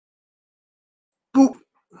Boop.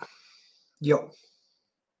 Yo.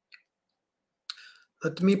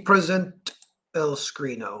 Let me present El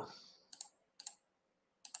Screeno.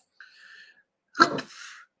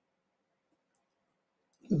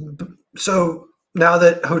 So now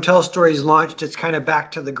that Hotel Story's launched, it's kind of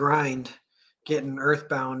back to the grind, getting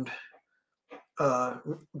Earthbound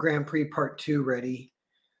Grand Prix Part 2 ready.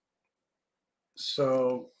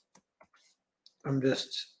 So I'm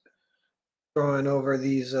just throwing over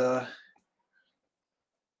these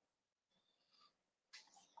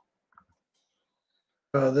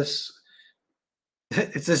this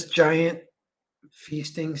it's this giant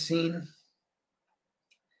feasting scene,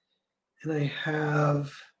 and I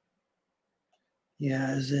have,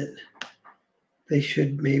 yeah, is it, they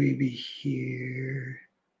should maybe be here.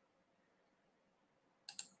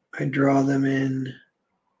 I draw them in.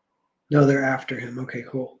 No, they're after him. Okay,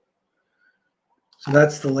 cool. So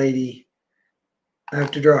that's the lady. I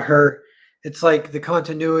have to draw her. It's like the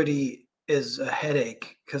continuity is a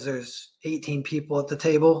headache because there's 18 people at the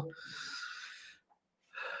table,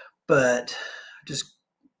 but just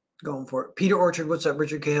going for it. Peter Orchard, what's up?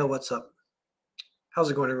 Richard Cahill, what's up? How's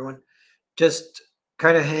it going, everyone? Just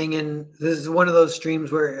kind of hanging. This is one of those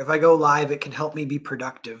streams where if I go live, it can help me be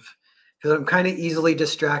productive because I'm kind of easily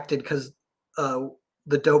distracted because the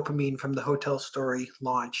dopamine from the Hotel Story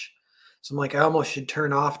launch. So I'm like, I almost should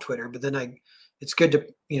turn off Twitter, but then it's good to,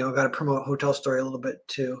 got to promote Hotel Story a little bit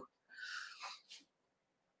too.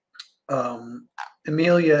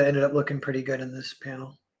 Amelia ended up looking pretty good in this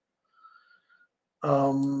panel.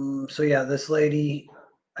 So yeah, this lady,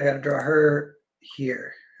 I got to draw her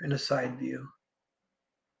here in a side view.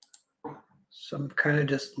 So I'm kind of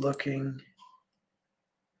just looking.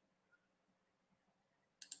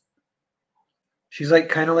 She's like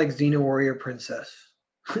kind of like Xena Warrior Princess,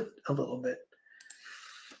 a little bit.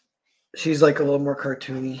 She's like a little more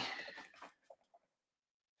cartoony.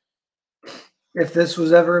 If this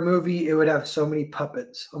was ever a movie, it would have so many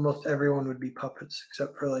puppets. Almost everyone would be puppets,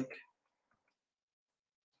 except for like.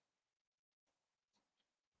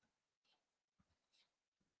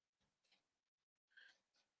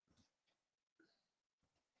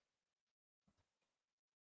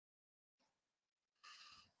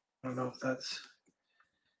 I don't know if that's.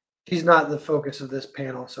 She's not the focus of this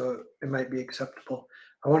panel, so it might be acceptable.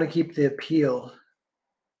 I want to keep the appeal.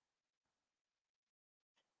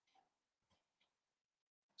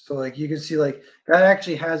 So like you can see like that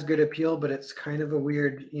actually has good appeal, but it's kind of a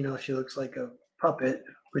weird, she looks like a puppet,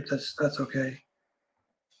 which that's okay.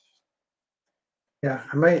 Yeah,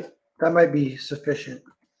 that might be sufficient.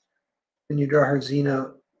 And you draw her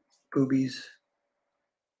Xena boobies.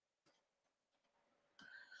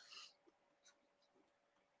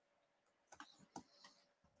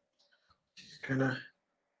 She's kind of,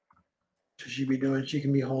 should she be doing? She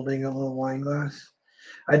can be holding a little wine glass.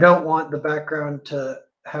 I don't want the background to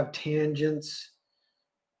have tangents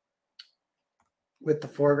with the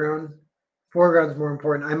foreground. Foreground's more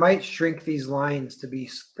important. I might shrink these lines to be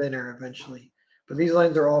thinner eventually, but these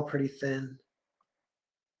lines are all pretty thin.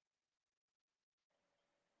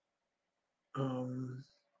 If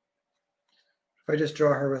I just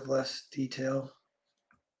draw her with less detail,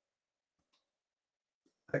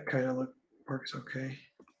 that kind of works okay.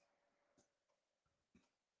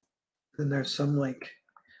 Then there's some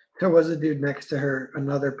there was a dude next to her,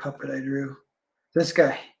 another puppet I drew. This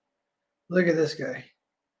guy. Look at this guy.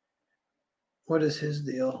 What is his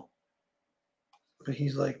deal? But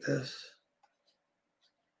he's like this.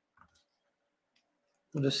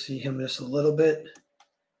 We'll just see him just a little bit.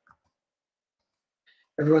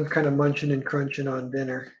 Everyone's kind of munching and crunching on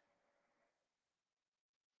dinner.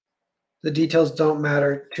 The details don't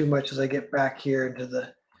matter too much as I get back here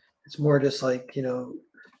into it's more just like,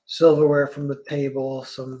 silverware from the table,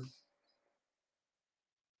 some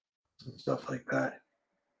stuff like that.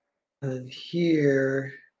 And then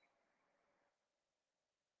here,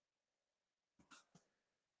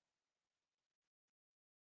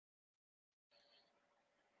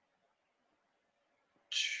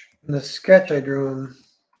 in the sketch I drew him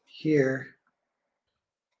here.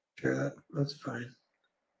 Sure, that's fine.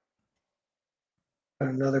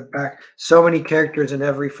 Another back. So many characters in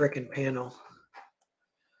every freaking panel.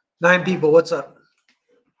 9 people. What's up?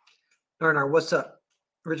 Narnar, what's up?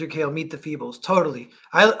 Richard Kale, Meet the Feebles. Totally.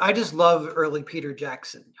 I just love early Peter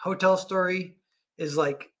Jackson. Hotel Story is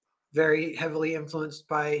like very heavily influenced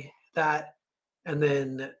by that. And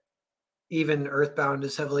then even Earthbound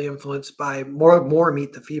is heavily influenced by more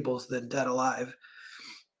Meet the Feebles than Dead Alive.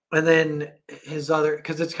 And then his other,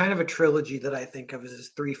 because it's kind of a trilogy that I think of as his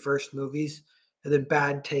 3 first movies. And then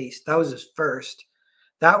Bad Taste. That was his first.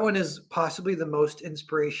 That one is possibly the most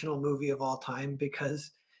inspirational movie of all time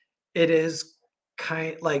because it is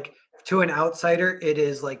kind like to an outsider, it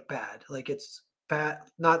is like bad. Like it's bad,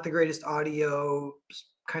 not the greatest audio,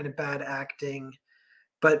 kind of bad acting.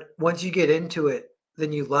 But once you get into it,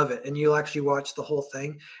 then you love it and you'll actually watch the whole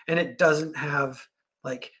thing. And it doesn't have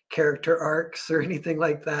like character arcs or anything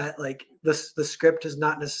like that. Like the script is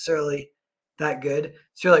not necessarily that good.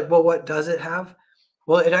 So you're like, well, what does it have?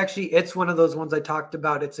 Well, it's one of those ones I talked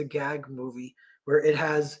about. It's a gag movie where it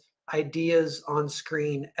has ideas on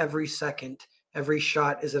screen every second. Every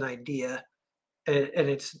shot is an idea, and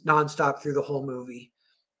it's nonstop through the whole movie.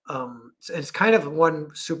 It's kind of one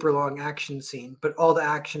super long action scene, but all the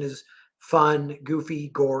action is fun, goofy,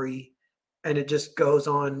 gory, and it just goes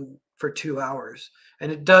on for 2 hours.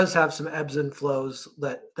 And it does have some ebbs and flows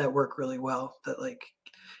that work really well. That like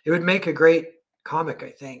it would make a great comic. I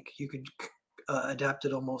think you could adapt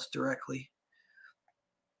it almost directly.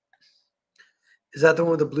 Is that the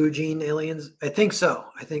one with the blue jean aliens? I think so.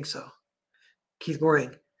 I think so. Keith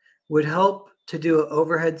Moring would help to do an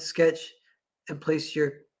overhead sketch and place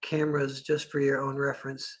your cameras just for your own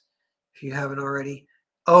reference if you haven't already.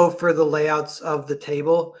 Oh, for the layouts of the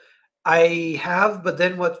table. I have, but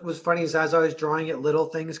then what was funny is as I was drawing it, little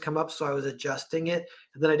things come up, so I was adjusting it,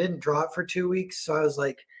 and then I didn't draw it for 2 weeks. So I was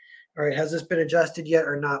like, all right, has this been adjusted yet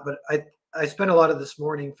or not? But I spent a lot of this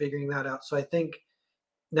morning figuring that out. So I think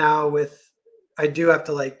now with I do have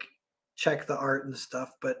to like check the art and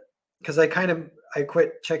stuff, but because I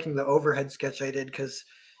quit checking the overhead sketch I did because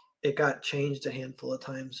it got changed a handful of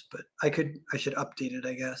times, but I should update it,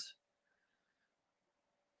 I guess.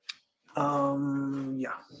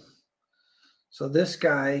 Yeah. So this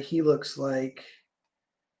guy, he looks like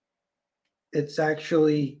it's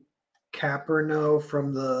actually Caperno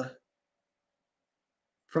from the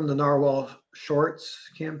Narwhal Shorts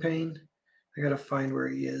campaign. I gotta find where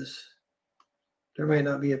he is. There might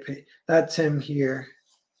not be a page. That's him here.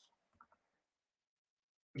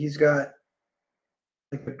 He's got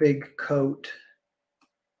like a big coat.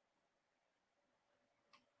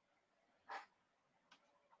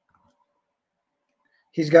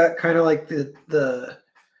 He's got kind of like the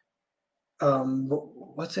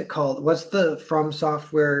what's it called? What's the From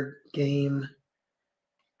Software game?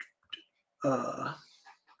 Uh,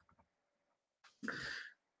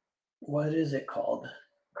 what is it called?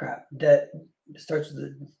 Crap, Dead. It starts with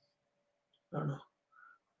the. I don't know.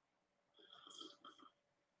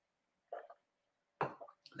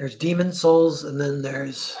 There's Demon Souls, and then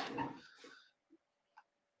there's.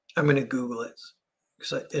 I'm gonna Google it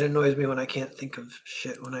because it annoys me when I can't think of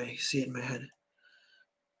shit when I see it in my head.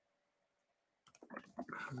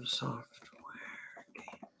 From Software games.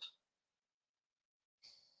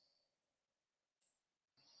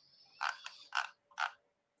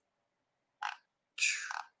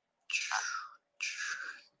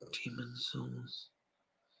 Demon Souls.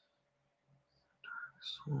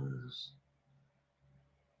 Souls.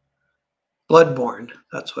 Bloodborne.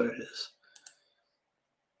 That's what it is.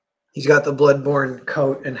 He's got the Bloodborne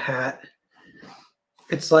coat and hat.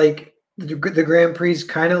 It's like the Grand Prix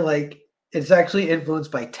kind of like it's actually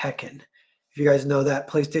influenced by Tekken. If you guys know that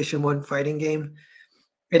PlayStation 1 fighting game,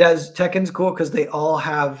 it has Tekken's cool because they all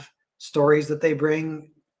have stories that they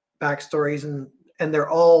bring, backstories, and they're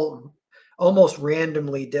all almost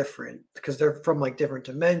randomly different because they're from like different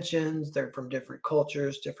dimensions, they're from different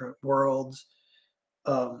cultures, different worlds.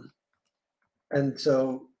 And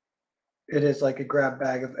so it is like a grab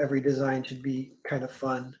bag of every design should be kind of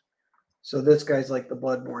fun. So this guy's like the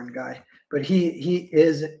Bloodborne guy, but he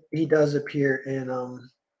does appear in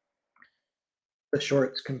the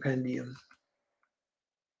Shorts compendium,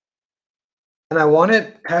 and I want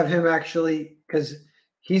to have him actually because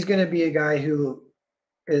he's going to be a guy who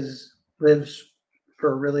is lives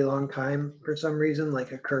for a really long time for some reason,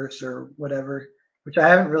 like a curse or whatever, which I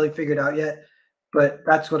haven't really figured out yet, but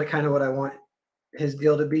that's what kind of what I want his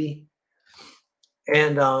deal to be,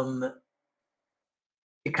 and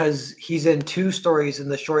because he's in two stories in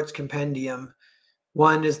the Shorts compendium.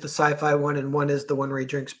 One is the sci-fi one, and one is the one where he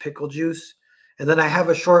drinks pickle juice. And then I have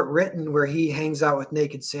a short written where he hangs out with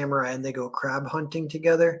Naked Samurai and they go crab hunting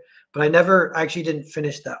together. But I actually didn't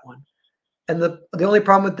finish that one. And the only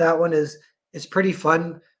problem with that one is it's pretty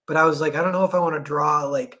fun, but I was like, I don't know if I want to draw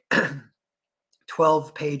like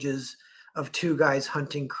 12 pages of two guys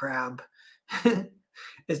hunting crab.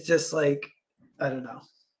 It's just like, I don't know.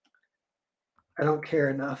 I don't care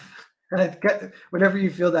enough. And whenever you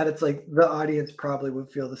feel that, it's like the audience probably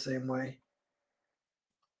would feel the same way.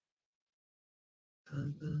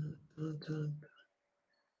 Dun, dun, dun, dun.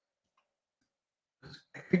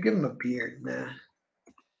 I could give him a beard, nah.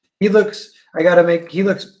 He looks. I gotta make. He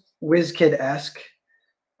looks WizKid-esque.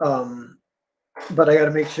 Um, but I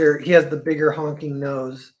gotta make sure he has the bigger honking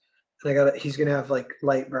nose, and I gotta. He's gonna have like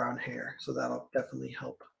light brown hair, so that'll definitely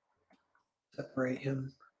help separate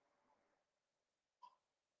him.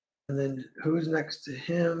 And then who's next to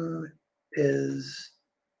him is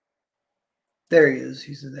there. He is.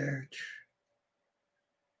 He's there.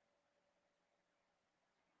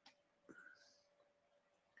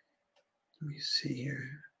 Let me see here.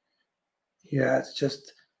 Yeah, it's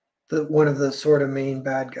just the one of the sort of main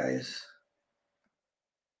bad guys.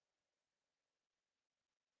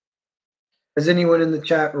 Has anyone in the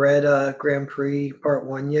chat read Grand Prix Part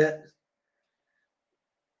 1 yet?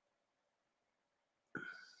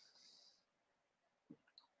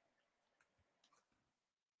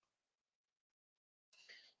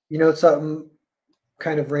 You know, it's something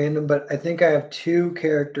kind of random, but I think I have 2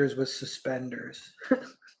 characters with suspenders.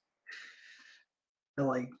 And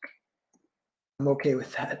like, I'm okay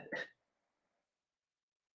with that.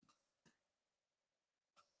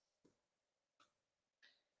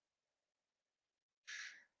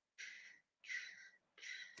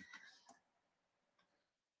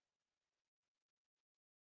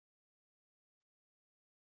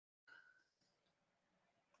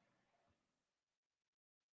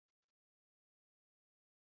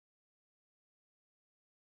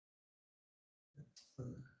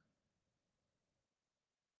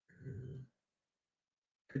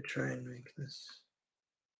 Could try and make this.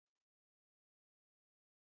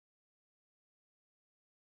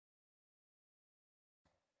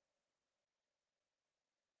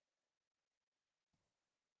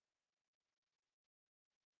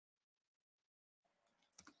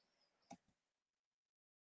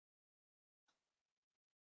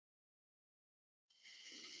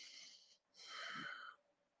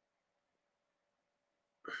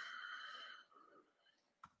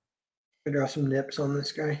 I draw some nips on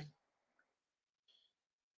this guy.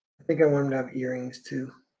 I think I want him to have earrings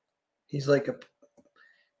too. He's like a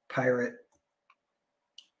pirate.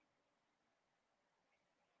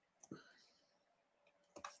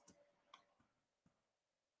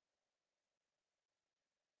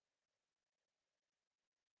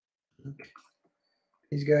 Okay.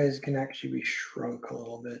 These guys can actually be shrunk a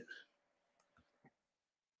little bit.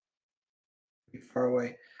 Be far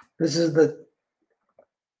away. This is the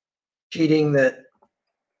cheating that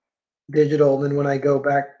digital. Then when I go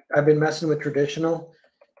back, I've been messing with traditional,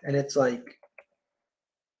 and it's like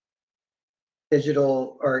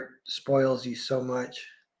digital art spoils you so much.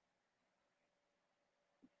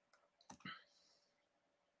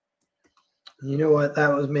 You know what?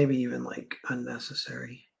 That was maybe even like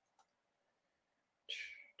unnecessary.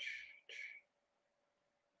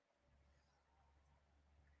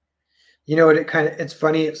 You know what? It's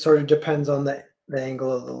funny. It sort of depends on the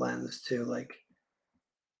angle of the lens too. Like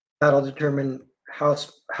that'll determine how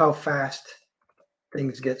fast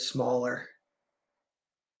things get smaller.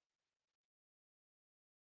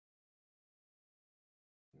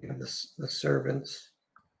 You have the servants,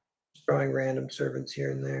 drawing random servants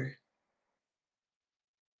here and there.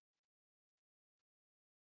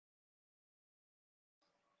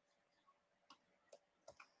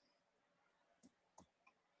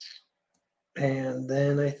 And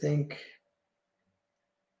then I think,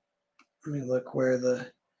 let me look where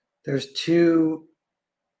there's 2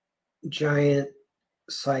 giant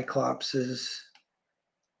cyclopses.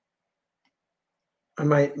 I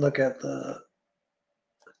might look at the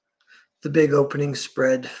big opening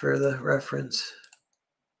spread for the reference.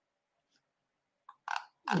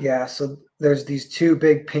 Yeah, so there's these 2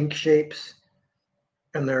 big pink shapes,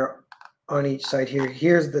 and they're on each side here.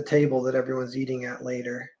 Here's the table that everyone's eating at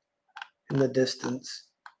later in the distance.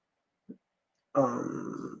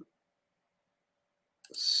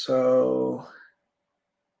 So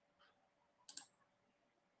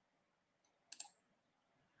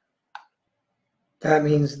that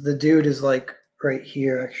means the dude is like right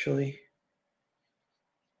here, actually.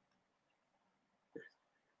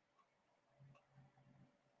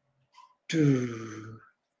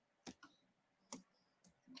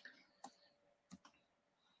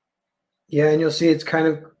 Yeah, and you'll see it's kind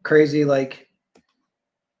of crazy, like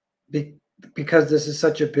because this is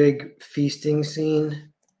such a big feasting scene.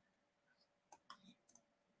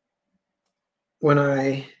 When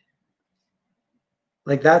I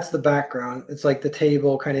like that's the background. It's like the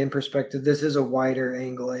table kind of in perspective. This is a wider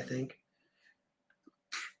angle, I think.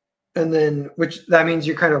 And then which that means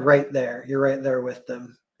you're kind of right there. You're right there with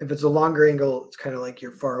them. If it's a longer angle, it's kind of like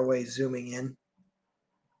you're far away zooming in.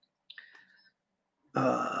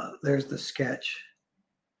 There's the sketch.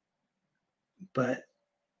 But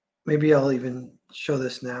maybe I'll even show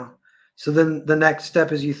this now. So then the next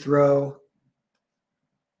step is you throw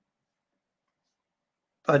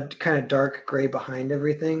a kind of dark gray behind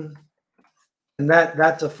everything. And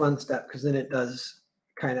that's a fun step because then it does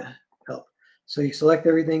kind of help. So you select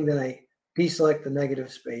everything, then I deselect the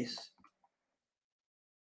negative space.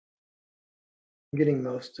 I'm getting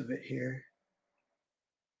most of it here.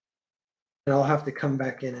 And I'll have to come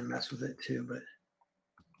back in and mess with it too,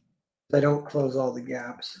 but I don't close all the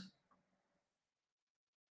gaps.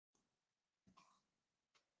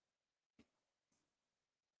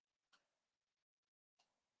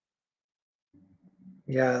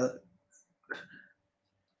 Yeah.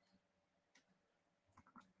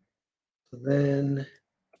 So then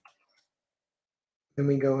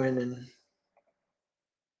we go in and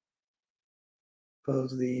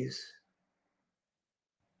close these.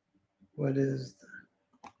 Where's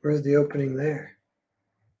the opening there?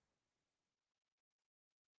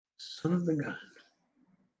 Son of the gun.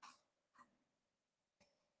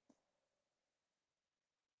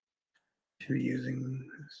 Should be using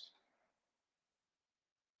this.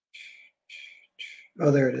 Oh,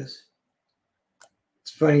 there it is.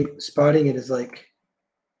 It's funny, spotting it is like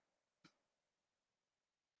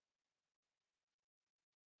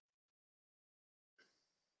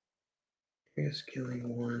area scaling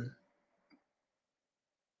 1.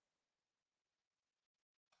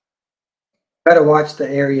 Gotta watch the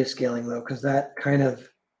area scaling though, because that kind of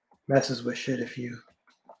messes with shit if you.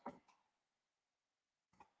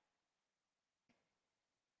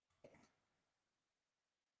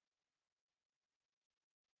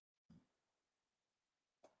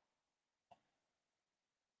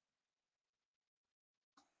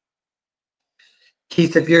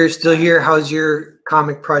 Keith, if you're still here, how's your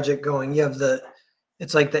comic project going? You have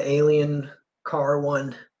it's like the alien car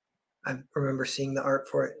one. I remember seeing the art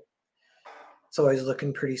for it. It's always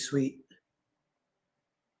looking pretty sweet.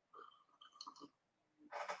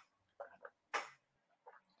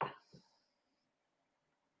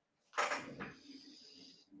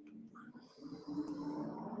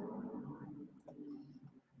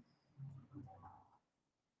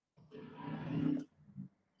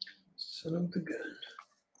 Son of the gun.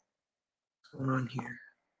 What's going on here?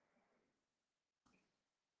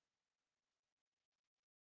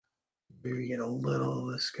 Maybe get a little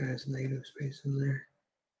of this guy's negative space in there.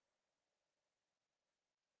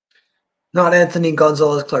 Not Anthony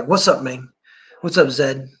Gonzalez Clark. What's up, man? What's up,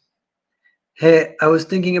 Zed? Hey,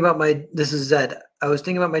 this is Zed. I was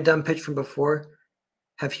thinking about my dumb pitch from before.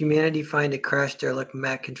 Have humanity find a crash derelict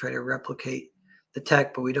mech and try to replicate the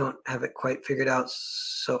tech, but we don't have it quite figured out,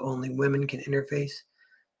 so only women can interface.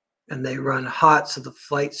 And they run hot, so the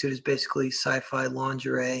flight suit is basically sci-fi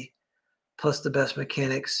lingerie, plus the best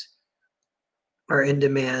mechanics are in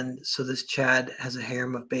demand, so this Chad has a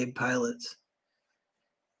harem of babe pilots.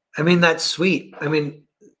 I mean, that's sweet. I mean,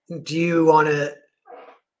 do you want to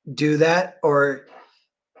do that? Or,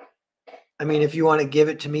 I mean, if you want to give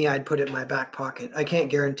it to me, I'd put it in my back pocket. I can't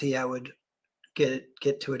guarantee I would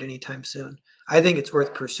get to it anytime soon. I think it's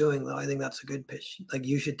worth pursuing, though. I think that's a good pitch. Like,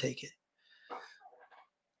 you should take it.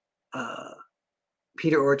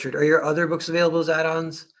 Peter Orchard, are your other books available as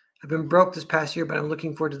add-ons? I've been broke this past year, but I'm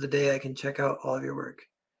looking forward to the day I can check out all of your work.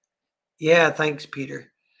 Yeah, thanks,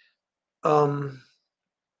 Peter. Not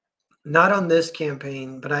on this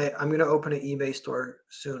campaign, but I'm going to open an eBay store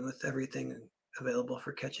soon with everything available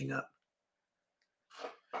for catching up.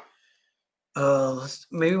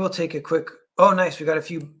 Maybe we'll take a quick. Oh, nice. We got a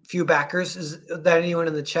few backers. Is that anyone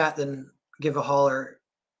in the chat? Then give a holler.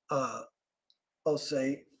 I'll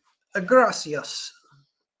say, gracias.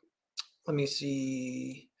 Let me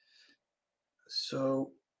see.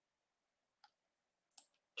 So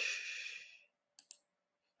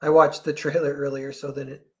I watched the trailer earlier, so then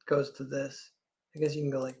it goes to this. I guess you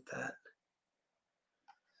can go like that.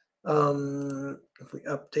 If we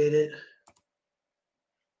update it.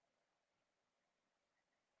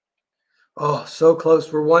 Oh, so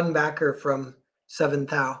close. We're one backer from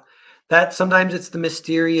 7,000. That sometimes it's the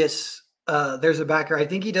mysterious. There's a backer. I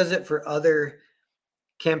think he does it for other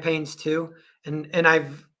campaigns too. And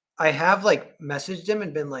I have like messaged him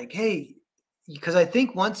and been like, hey, because I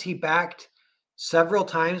think once he backed several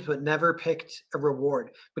times but never picked a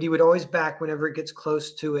reward. But he would always back whenever it gets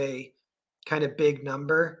close to a kind of big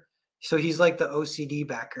number. So he's like the OCD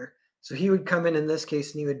backer. So he would come in this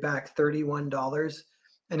case and he would back $31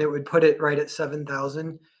 and it would put it right at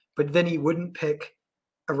 7,000. But then he wouldn't pick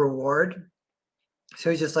a reward. So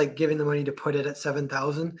he's just like giving the money to put it at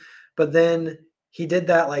 7,000. But then he did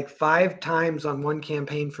that like 5 times on one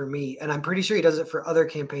campaign for me. And I'm pretty sure he does it for other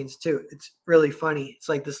campaigns too. It's really funny. It's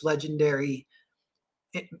like this legendary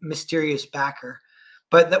mysterious backer.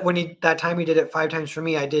 But that time he did it 5 times for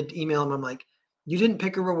me, I did email him. I'm like, you didn't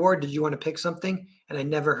pick a reward. Did you want to pick something? And I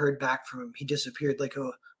never heard back from him. He disappeared like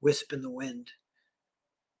a wisp in the wind.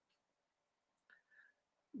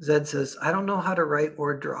 Zed says, I don't know how to write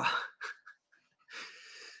or draw.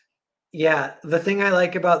 Yeah, the thing I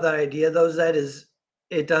like about that idea though, Zed, is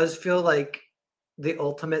it does feel like the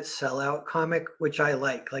ultimate sellout comic, which I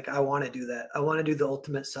like. Like I want to do that. I want to do the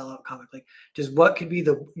ultimate sellout comic. Like just what could be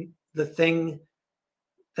the thing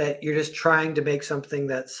that you're just trying to make something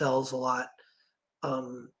that sells a lot.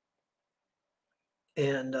 And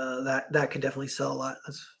that could definitely sell a lot.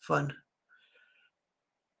 That's fun.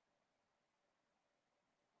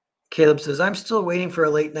 Caleb says, I'm still waiting for a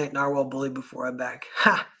late night narwhal bully before I'm back.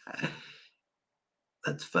 Ha!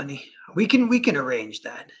 That's funny. We can arrange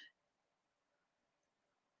that.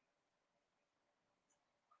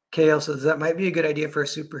 KL says that might be a good idea for a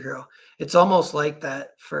superhero. It's almost like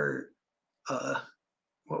that for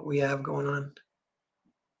what we have going on.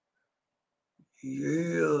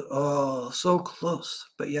 Yeah, oh, so close.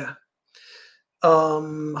 But yeah.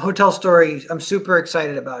 Hotel Story, I'm super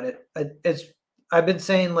excited about it. I've been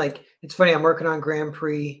saying, like, it's funny, I'm working on Grand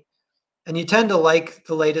Prix, and you tend to like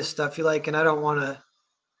the latest stuff you like, and I don't want to,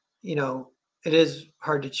 it is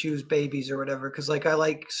hard to choose babies or whatever, because like I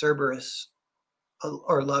like Cerberus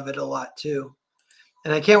or love it a lot too.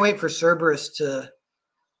 And I can't wait for Cerberus to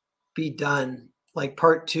be done. Like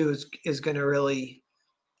part 2 is going to really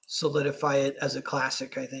solidify it as a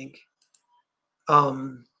classic, I think.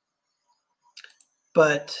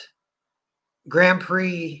 But Grand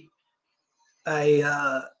Prix,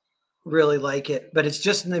 I really like it, but it's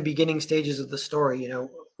just in the beginning stages of the story. I'm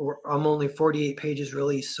only 48 pages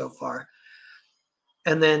released so far.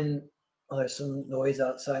 And then there's some noise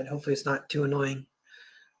outside. Hopefully it's not too annoying.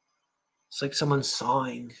 It's like someone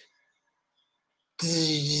sawing.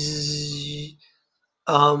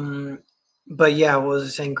 But yeah, what was I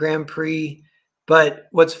saying? Grand Prix. But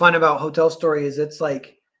what's fun about Hotel Story is it's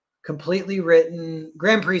like completely written.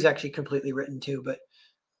 Grand Prix is actually completely written too, but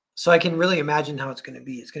so I can really imagine how it's going to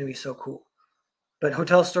be. It's going to be so cool. But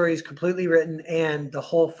Hotel Story is completely written, and the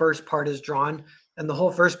whole first part is drawn, and the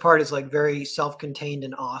whole first part is like very self-contained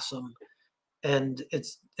and awesome, and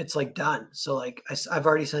it's like done. So like I've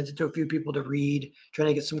already sent it to a few people to read, trying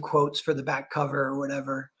to get some quotes for the back cover or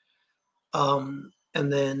whatever. And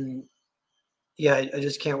then yeah, I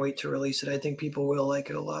just can't wait to release it. I think people will like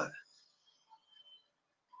it a lot.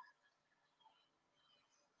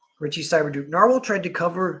 Richie Cyberduke, Narwhal tried to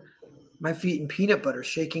cover my feet in peanut butter,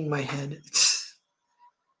 shaking my head.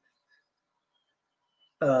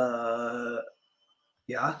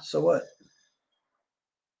 Yeah, so what?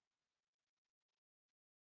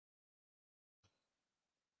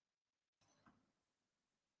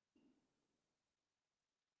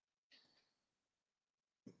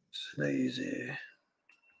 It's easy.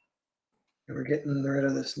 And we're getting rid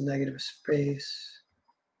of this negative space.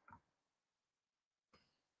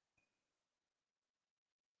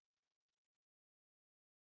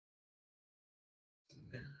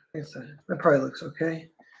 I guess that probably looks okay.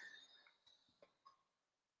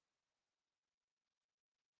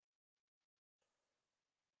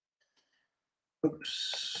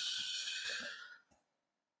 Oops.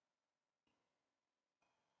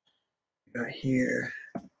 Got here.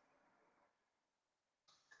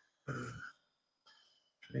 Try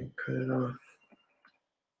and cut it off.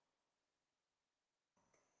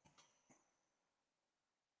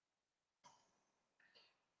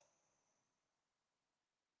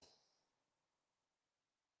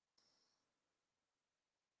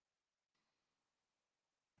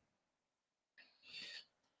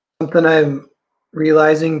 Something I'm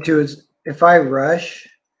realizing too is if I rush,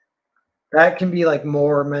 that can be like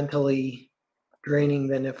more mentally draining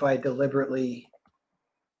than if I deliberately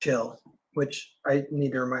chill, which I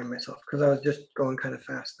need to remind myself because I was just going kind of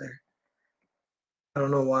fast there. I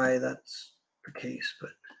don't know why that's the case,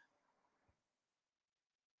 but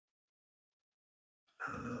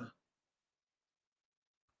uh,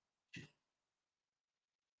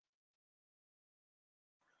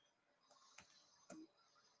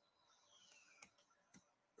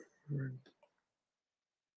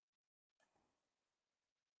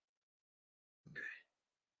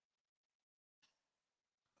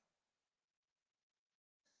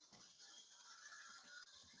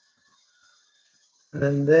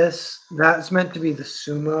 and then that's meant to be the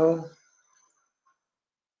sumo.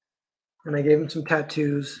 And I gave him some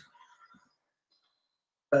tattoos,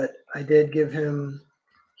 but I did give him,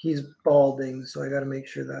 he's balding, so I got to make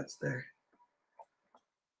sure that's there.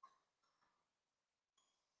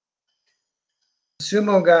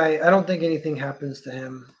 sumo guy, I don't think anything happens to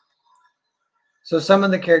him. So some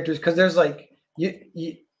of the characters, because there's like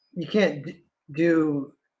you can't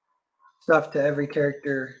do stuff to every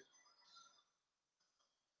character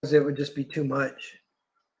because it would just be too much.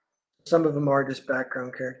 Some of them are just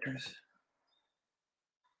background characters.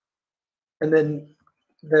 And then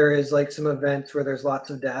there is like some events where there's lots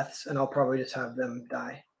of deaths, and I'll probably just have them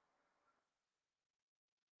die.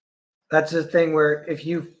 That's the thing where if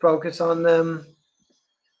you focus on them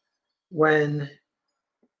when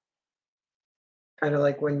kind of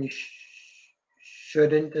like when you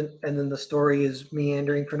shouldn't, and then the story is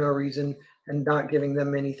meandering for no reason and not giving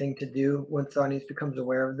them anything to do once the audience becomes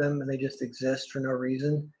aware of them and they just exist for no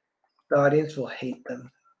reason, the audience will hate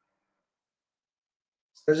them.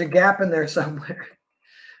 There's a gap in there somewhere.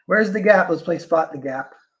 Where's the gap? Let's play Spot the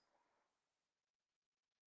Gap.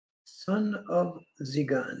 Son of the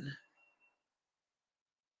Gun.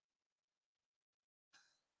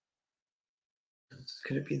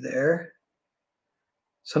 Could it be there?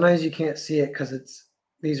 Sometimes you can't see it because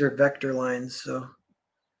these are vector lines, so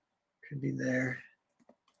could be there.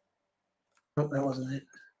 Oh, that wasn't it.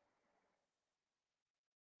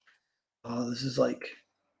 Oh, this is like,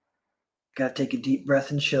 gotta take a deep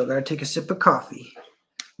breath and chill. Gotta take a sip of coffee.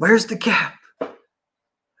 Where's the gap?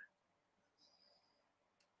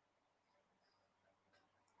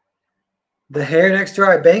 The hair next to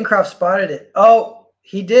her eye. Bancroft spotted it. Oh,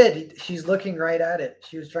 he did. She's looking right at it.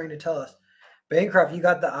 She was trying to tell us. Bancroft, you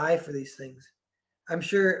got the eye for these things. I'm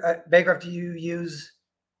sure, Bancroft, do you use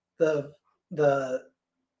the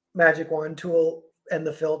magic wand tool and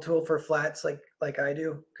the fill tool for flats like I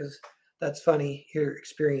do? Because that's funny. You're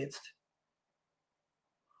experienced.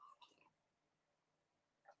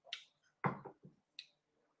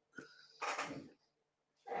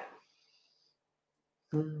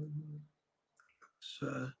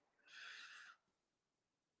 So,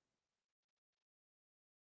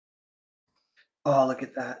 oh, look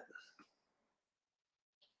at that.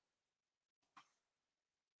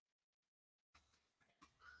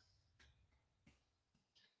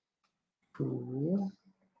 Cool.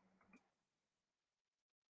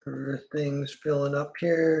 Everything's filling up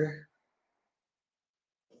here.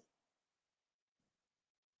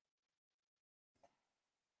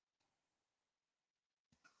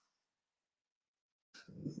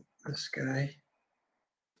 This guy.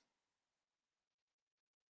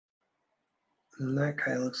 And that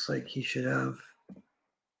guy looks like he should have.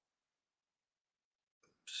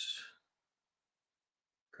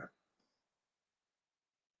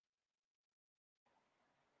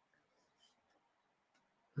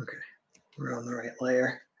 Okay, we're on the right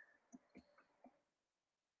layer.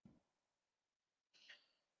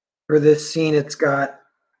 For this scene,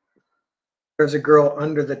 there's a girl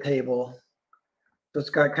under the table. So it's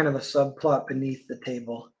got kind of a subplot beneath the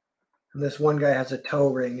table. And this one guy has a toe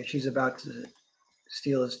ring, and she's about to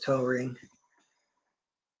steal his toe ring.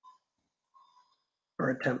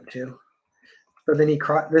 Or attempt to. But then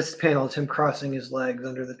this panel is him crossing his legs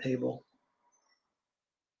under the table.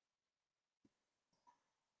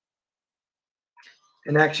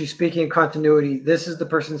 And actually, speaking of continuity, this is the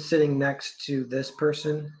person sitting next to this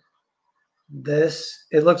person.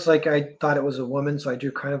 It looks like I thought it was a woman, so I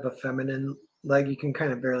drew kind of a feminine leg. You can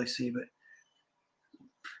kind of barely see, but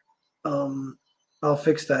I'll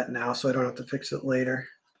fix that now so I don't have to fix it later.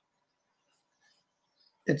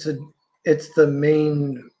 It's the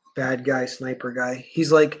main bad guy, sniper guy.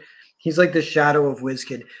 He's like the shadow of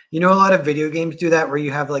WizKid. You know, a lot of video games do that where you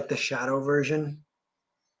have like the shadow version.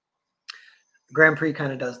 Grand Prix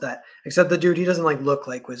kind of does that, except the dude, he doesn't like look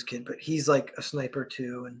like WizKid, but he's like a sniper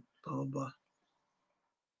too, and blah blah blah.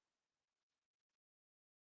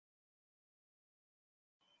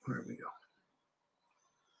 Where we go?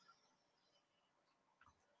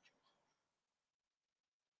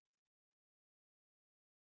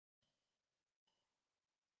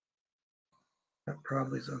 That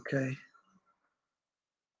probably is okay.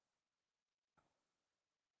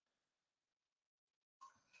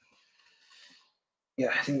 Yeah,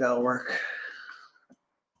 I think that'll work.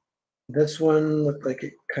 This one looked like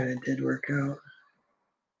it kind of did work out.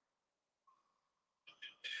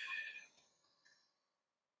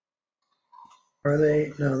 Are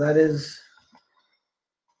they? No, that is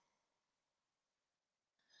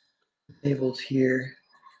tables here.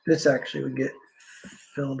 This actually would get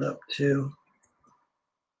filled up too.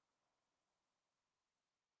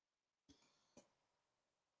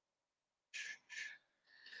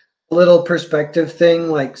 A little perspective thing,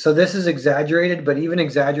 like, so this is exaggerated, but even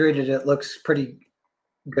exaggerated, it looks pretty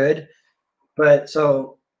good. But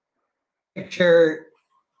so picture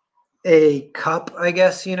a cup, I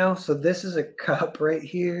guess, you know. So this is a cup right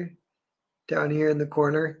here, down here in the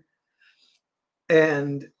corner.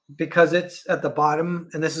 And because it's at the bottom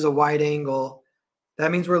and this is a wide angle,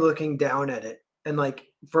 that means we're looking down at it. And like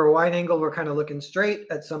for a wide angle, we're kind of looking straight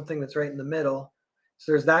at something that's right in the middle.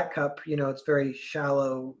 So there's that cup, you know, it's very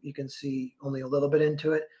shallow. You can see only a little bit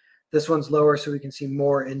into it. This one's lower, so we can see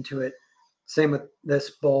more into it. Same with this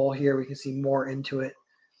bowl here, we can see more into it.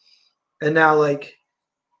 And now, like,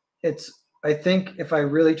 it's, I think if I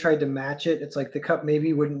really tried to match it, it's like the cup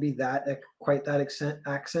maybe wouldn't be that quite that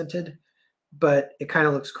accented, but it kind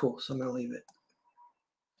of looks cool. So I'm going to leave it.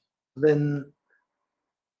 Then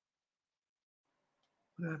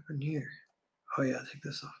what happened here? Oh, yeah, take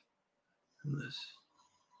this off. And this.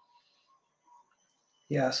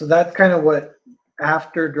 Yeah, so that's kind of what,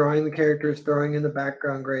 after drawing the characters, throwing in the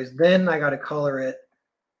background grays, then I got to color it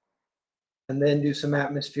and then do some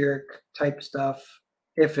atmospheric type stuff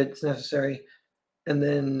if it's necessary, and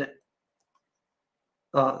then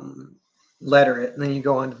um, letter it, and then you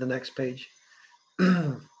go on to the next page.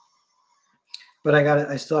 But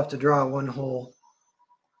I still have to draw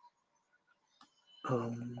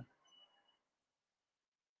um,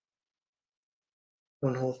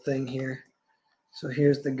 one whole thing here. So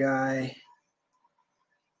here's the guy.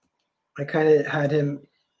 I kind of had him.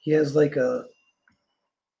 He has like a,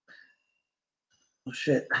 oh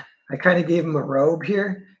shit. I kind of gave him a robe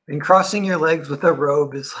here, and crossing your legs with a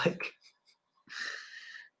robe is like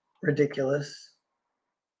ridiculous.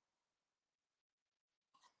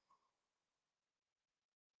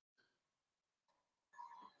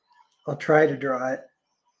 I'll try to draw it.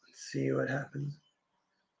 Let's see what happens.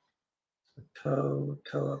 Toe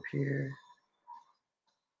up here.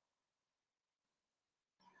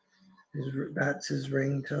 That's his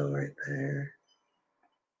ring toe right there.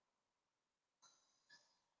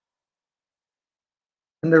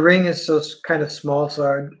 And the ring is so kind of small,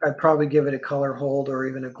 so I'd probably give it a color hold or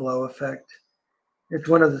even a glow effect. It's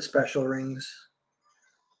one of the special rings.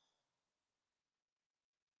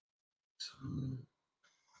 So,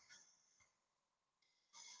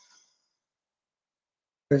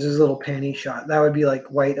 there's his little panty shot. That would be like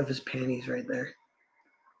white of his panties right there.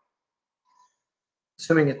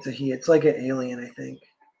 Assuming it's a he. It's like an alien, I think.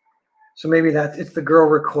 So maybe it's the girl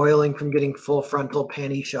recoiling from getting full frontal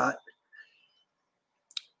panty shot.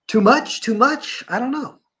 Too much? Too much? I don't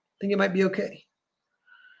know. I think it might be okay.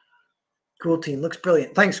 Cool Teen. Looks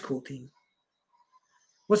brilliant. Thanks, Cool Teen.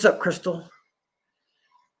 What's up, Crystal?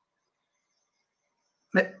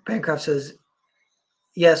 Bancroft says,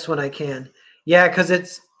 yes, when I can. Yeah,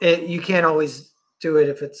 because you can't always do it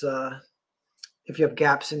if you have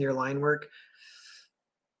gaps in your line work.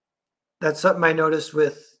 That's something I noticed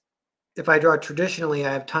with, if I draw traditionally,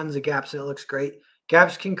 I have tons of gaps and it looks great.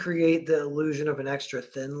 Gaps can create the illusion of an extra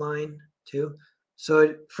thin line too.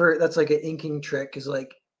 So that's like an inking trick, is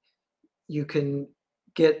like you can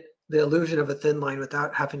get the illusion of a thin line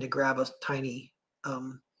without having to grab a tiny.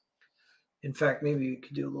 In fact, maybe you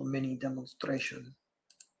could do a little mini demonstration.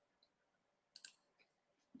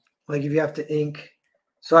 Like if you have to ink.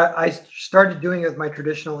 So I started doing it with my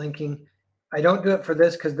traditional inking. I don't do it for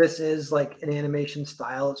this because this is like an animation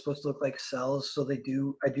style. It's supposed to look like cells. So I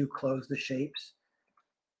do close the shapes.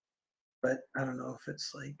 But I don't know if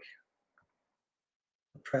it's like,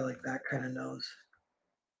 I'll try like that kind of nose.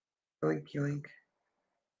 Yoink, yoink.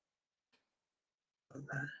 Like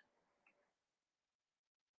that.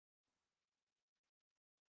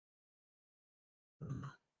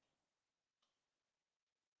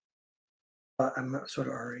 I'm sort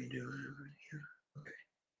of already doing it right here. Okay.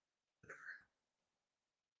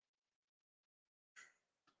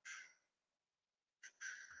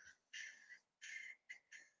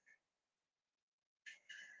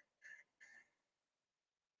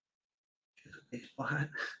 Choose a baseball hat.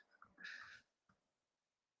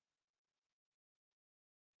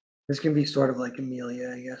 This can be sort of like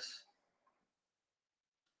Amelia, I guess.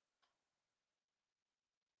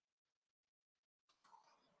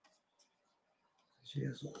 She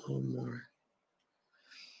has a little more.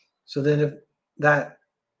 So then if that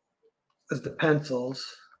is the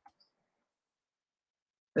pencils,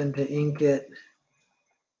 then to ink it,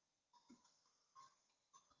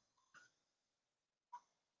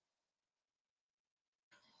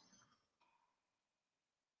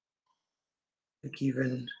 like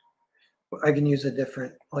even, I can use a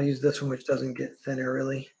different, I'll use this one, which doesn't get thinner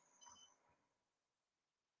really.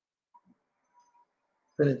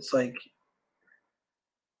 Then it's like,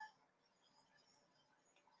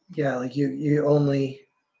 yeah, like you only,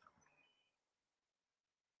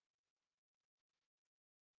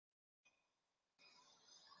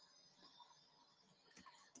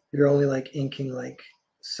 You're only like inking like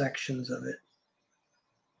sections of it.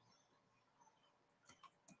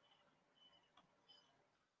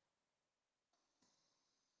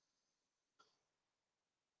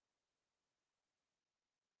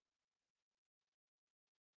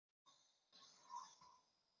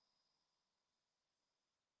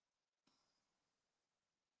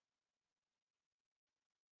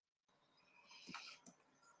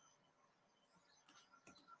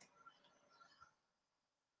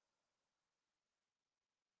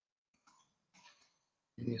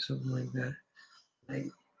 Maybe something like that. Like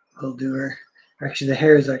will do her. Actually, the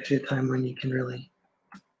hair is actually a time when you can really.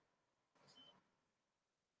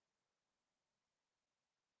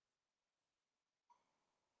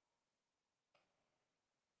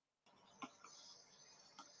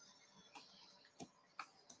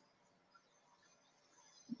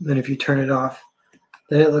 Then if you turn it off,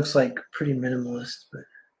 then it looks like pretty minimalist. But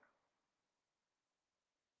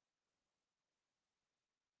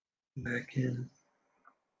back in.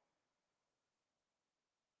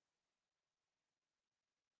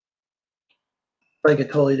 Like a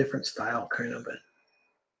totally different style, kind of. But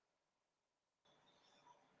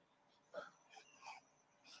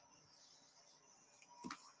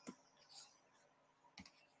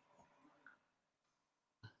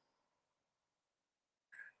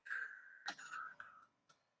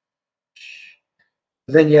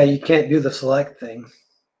then, yeah, you can't do the select thing.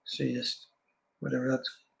 So you just, whatever, that's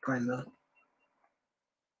fine though.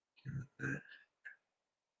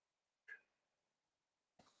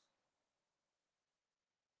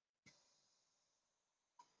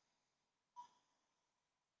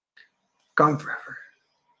 Gone forever.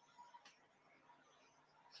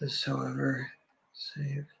 This, however,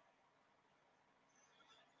 save.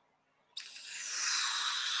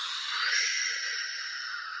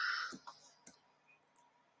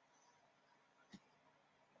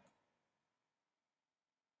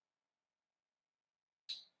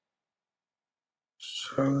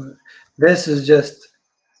 So this is just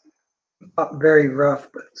very rough,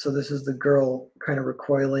 but so this is the girl kind of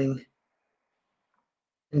recoiling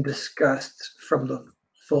in disgust from the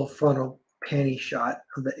full frontal panty shot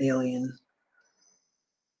of the alien.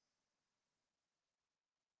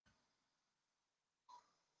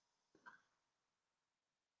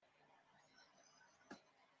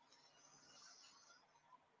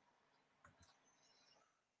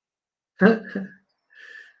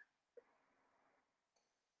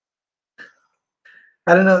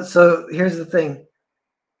 I don't know. So here's the thing.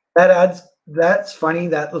 That's funny.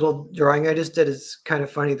 That little drawing I just did is kind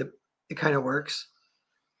of funny. That it kind of works,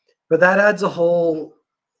 but that adds a whole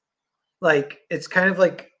like it's kind of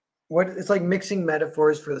like what it's like mixing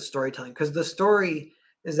metaphors for the storytelling because the story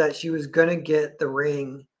is that she was gonna get the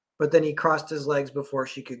ring, but then he crossed his legs before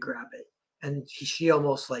she could grab it, and she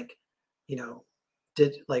almost like, you know,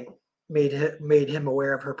 did like made him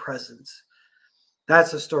aware of her presence.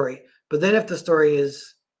 That's the story. But then if the story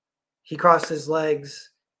is he crossed his legs,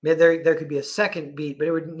 maybe there could be a second beat, but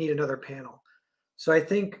it would need another panel. So I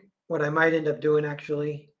think what I might end up doing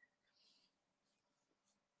actually,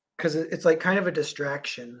 because it's like kind of a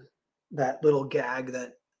distraction, that little gag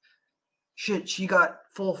that shit, she got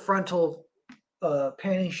full frontal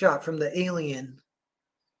panning shot from the alien.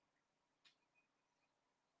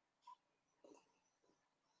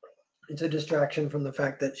 It's a distraction from the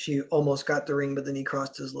fact that she almost got the ring, but then he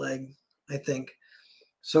crossed his leg, I think.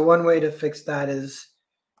 So one way to fix that is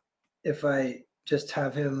if I just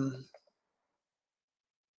have him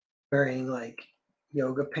wearing like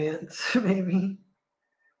yoga pants, maybe.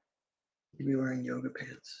 He'd be wearing yoga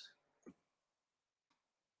pants.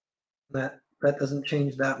 That doesn't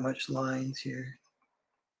change that much lines here.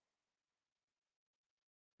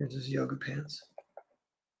 Here's his yoga pants.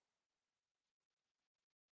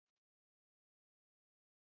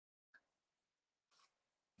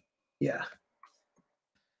 Yeah,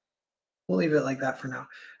 we'll leave it like that for now.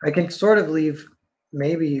 I can sort of leave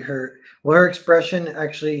maybe her expression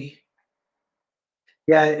actually,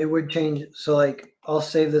 yeah, it would change. So like I'll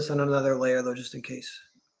save this on another layer though, just in case.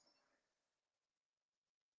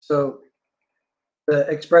 So the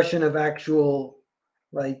expression of actual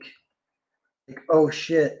like oh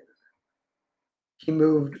shit, he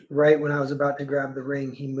moved right when I was about to grab the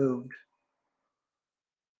ring, he moved.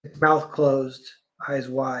 Mouth closed, eyes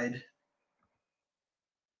wide.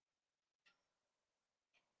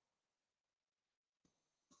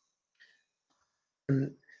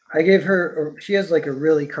 And I gave her she has like a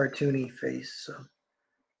really cartoony face, so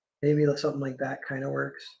maybe something like that kind of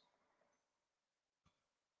works.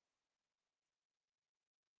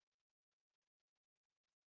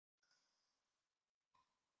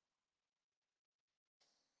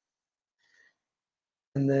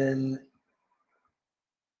 And then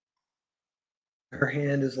her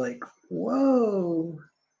hand is like, whoa.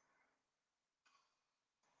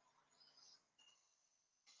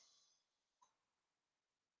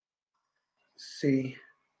 See,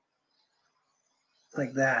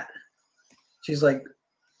 like that. She's like,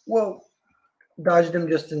 whoa, dodged him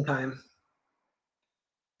just in time.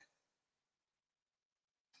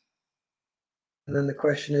 And then the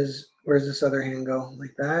question is, where's this other hand go?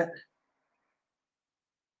 Like that?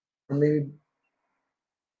 Or maybe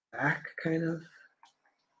back, kind of?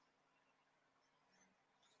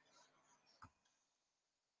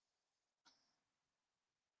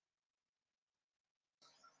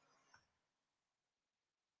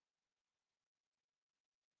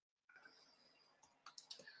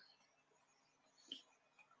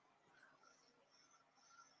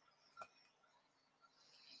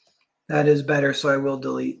 That is better, so I will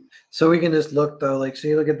delete. So we can just look, though. Like,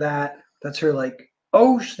 see, look at that. That's her, like,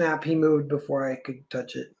 oh, snap, he moved before I could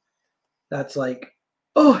touch it. That's like,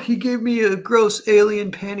 oh, he gave me a gross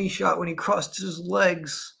alien panty shot when he crossed his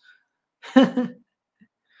legs. So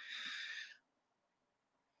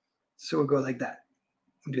we'll go like that.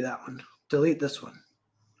 We'll do that one. Delete this one.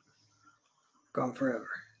 Gone forever.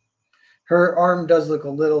 Her arm does look a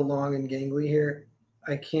little long and gangly here.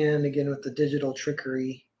 I can, again, with the digital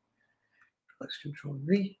trickery, flex control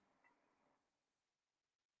V,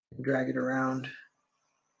 drag it around.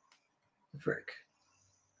 Frick.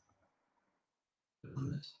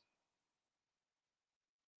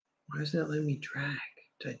 Why isn't it letting me drag?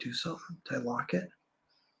 Did I do something? Did I lock it?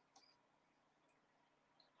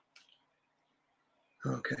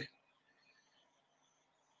 Okay.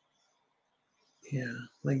 Yeah,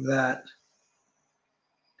 like that.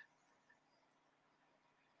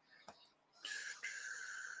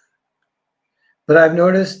 But I've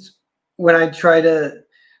noticed when I try to,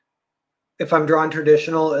 if I'm drawing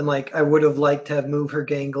traditional and like I would have liked to have moved her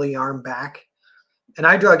gangly arm back, and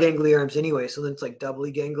I draw gangly arms anyway, so then it's like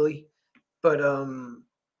doubly gangly. But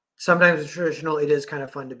sometimes in traditional, it is kind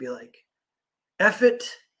of fun to be like, F it,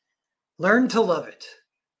 learn to love it.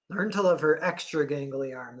 Learn to love her extra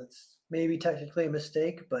gangly arm. That's maybe technically a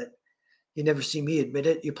mistake, but you never see me admit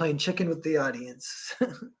it. You're playing chicken with the audience.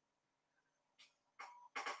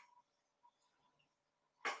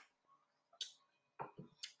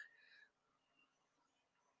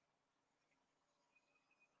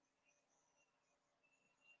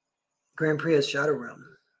 Grand Prix has Shadow Realm.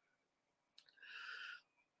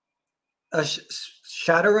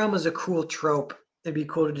 Shadow Realm is a cool trope. It'd be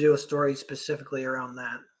cool to do a story specifically around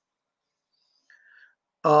that.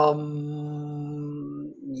 Yeah.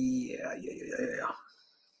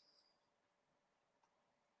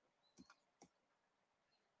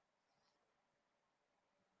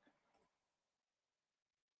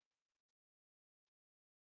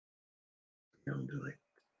 I'll do like,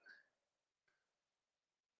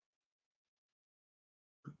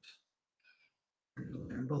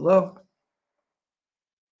 and below.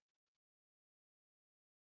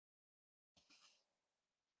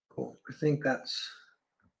 Cool. I think that's.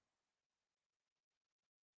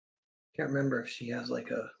 Can't remember if she has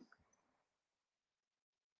like a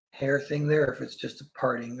hair thing there, or if it's just a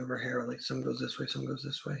parting of her hair. Like some goes this way, some goes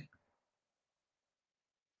this way.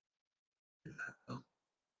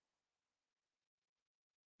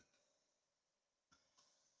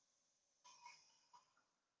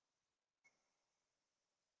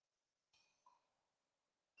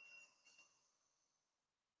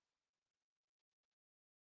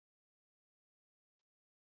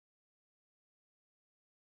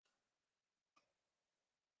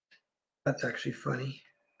 That's actually funny.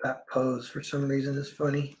 That pose for some reason is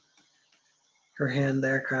funny. Her hand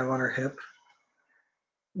there, kind of on her hip.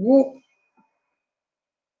 Whoop.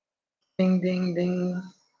 Ding, ding, ding.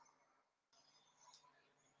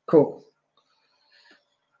 Cool.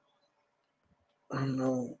 I don't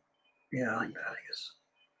know. Yeah, like that, I guess.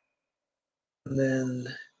 And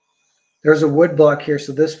then there's a wood block here,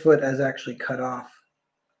 so this foot is actually cut off.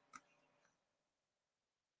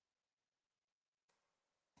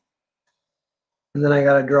 And then I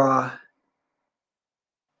got to draw.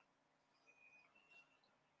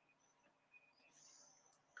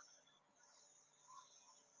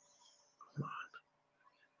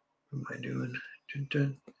 What am I doing? Dun,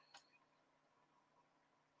 dun.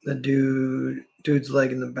 The dude's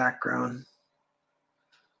leg in the background.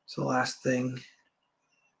 It's the last thing.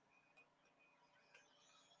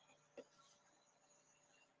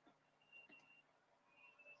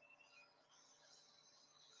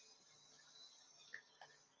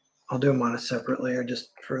 I'll do them on a separate layer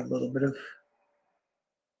just for a little bit of.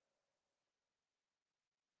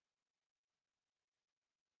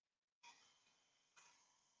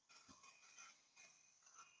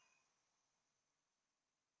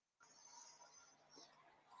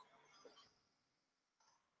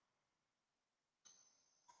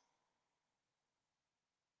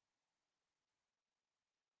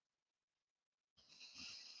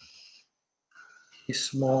 He's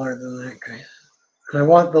smaller than that guy. And I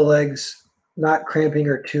want the legs not cramping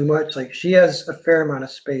her too much. Like she has a fair amount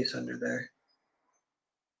of space under there.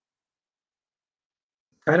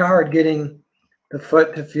 Kind of hard getting the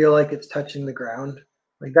foot to feel like it's touching the ground.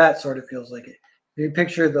 Like that sort of feels like it. If you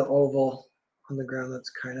picture the oval on the ground,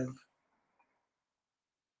 that's kind of.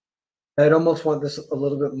 I'd almost want this a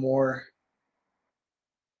little bit more.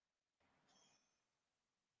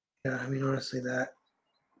 Yeah, I mean, honestly, that.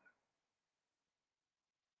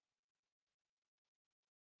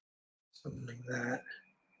 Something like that.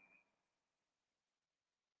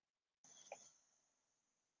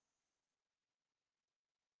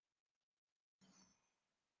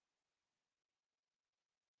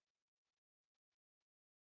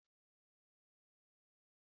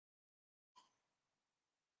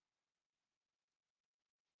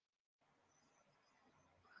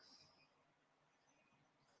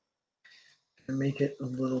 And make it a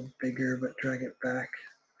little bigger, but drag it back.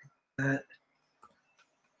 Like that.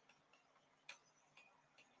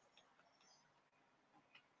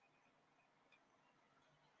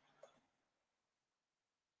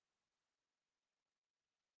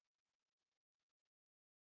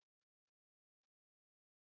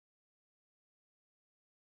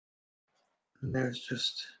 And there's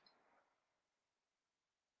just.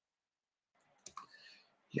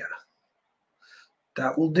 Yeah,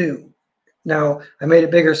 that will do. Now, I made it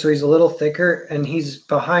bigger so he's a little thicker, and he's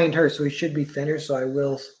behind her, so he should be thinner, so I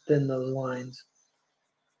will thin those lines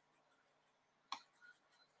a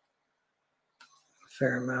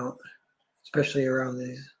fair amount, especially around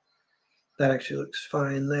these. That actually looks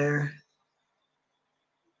fine there.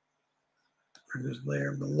 There's a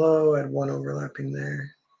layer below, add one overlapping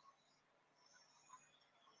there.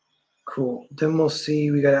 Cool. Then we'll see,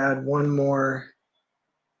 we got to add one more.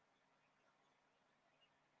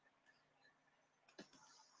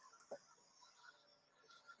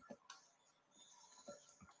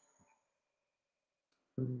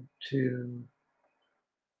 One, two,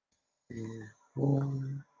 three, four,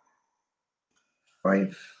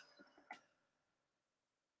 five.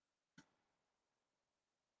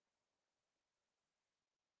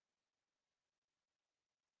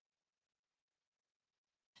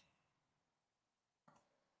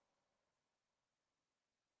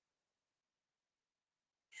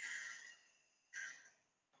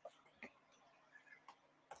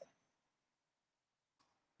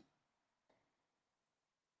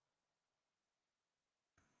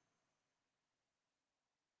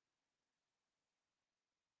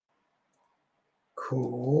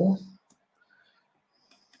 Cool.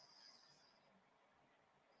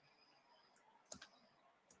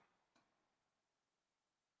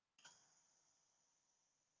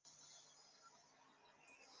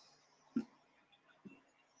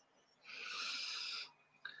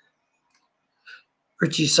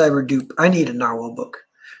 Richie Cyber Dupe. I need a Narwhal book.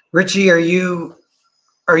 Richie, are you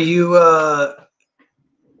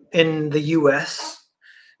in the US?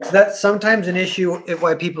 So that's sometimes an issue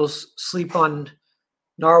why people sleep on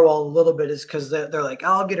Narwhal a little bit is because they're like,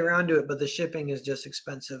 I'll get around to it, but the shipping is just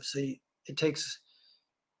expensive. So it takes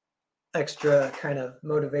extra kind of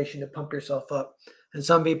motivation to pump yourself up. And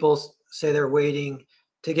some people say they're waiting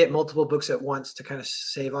to get multiple books at once to kind of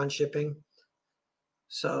save on shipping.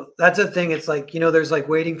 So that's a thing. It's like, there's like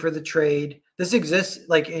waiting for the trade. This exists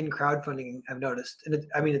like in crowdfunding, I've noticed. And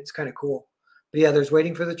I mean, it's kind of cool. But yeah, there's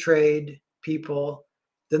waiting for the trade, people.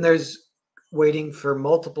 Then there's waiting for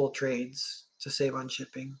multiple trades to save on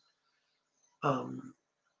shipping.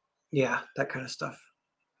 Yeah, that kind of stuff.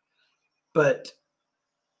 But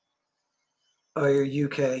oh, you're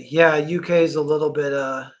UK. Yeah, UK is a little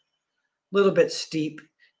bit steep.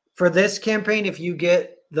 For this campaign, if you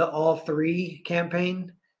get the all three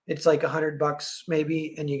campaign, it's like $100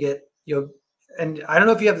 maybe, and and I don't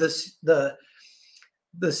know if you have the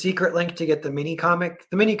secret link to get the mini comic.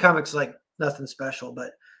 The mini comic's like nothing special,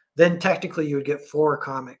 but then technically you would get 4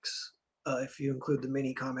 comics if you include the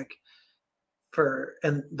mini comic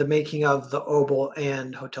and the making of the Obel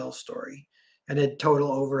and Hotel Story, and it total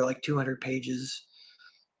over like 200 pages,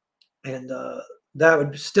 and that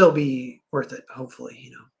would still be worth it. Hopefully,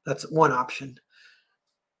 that's one option.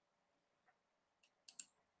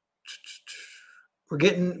 We're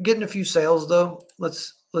getting a few sales though.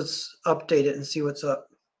 Let's update it and see what's up.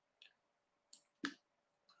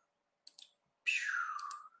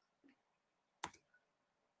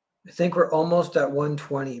 I think we're almost at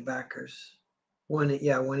 120 backers.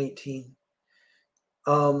 118.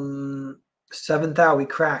 7,000 we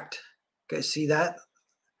cracked. Guys, see that?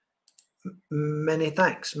 Many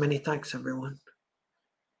thanks, everyone.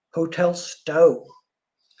 Hotel Stowe.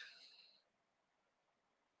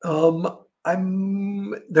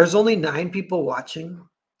 There's only 9 people watching.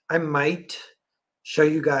 I might show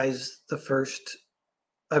you guys the first.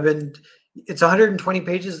 It's 120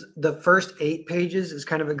 pages. The first 8 pages is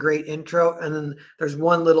kind of a great intro, and then there's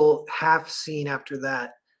one little half scene after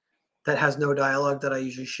that that has no dialogue that I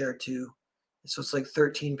usually share too. So it's like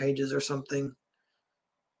 13 pages or something.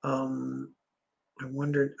 I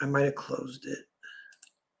wondered, I might have closed it.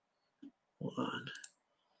 Hold on.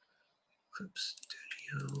 Clip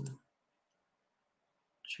Studio.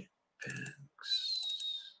 JPEGs.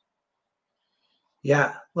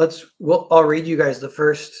 Yeah, I'll read you guys the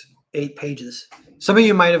first 8 pages. Some of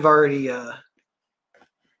you might have already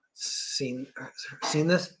seen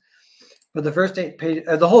this, but the first 8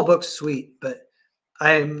 pages, the whole book's sweet, but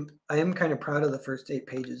I am kind of proud of the first 8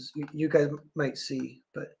 pages. You guys might see,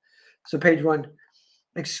 but so page 1.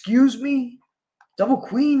 Excuse me, double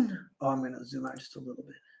queen. Oh, I'm gonna zoom out just a little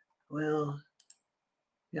bit. Well,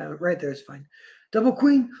 yeah, right there is fine. Double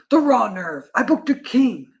queen, the raw nerve. I booked a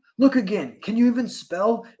king. Look again. Can you even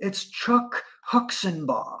spell? It's Chuck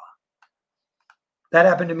Huxenbaugh. That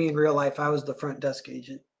happened to me in real life. I was the front desk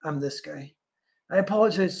agent. I'm this guy. I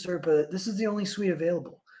apologize, sir, but this is the only suite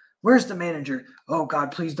available. Where's the manager? Oh,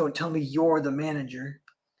 God, please don't tell me you're the manager.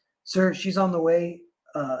 Sir, she's on the way.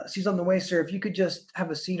 She's on the way, sir. If you could just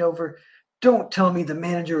have a seat over. Don't tell me the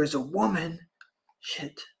manager is a woman.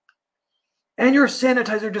 Shit. And your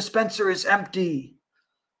sanitizer dispenser is empty.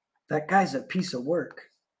 That guy's a piece of work.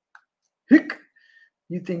 Hick.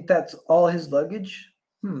 You think that's all his luggage?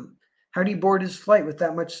 How'd he board his flight with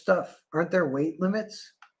that much stuff? Aren't there weight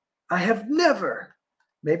limits? I have never.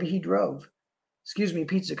 Maybe he drove. Excuse me,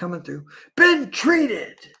 pizza coming through. Been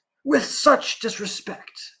treated with such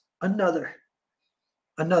disrespect. Another.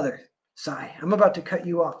 Sigh. I'm about to cut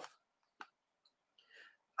you off.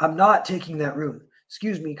 I'm not taking that room.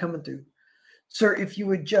 Excuse me, coming through. Sir, if you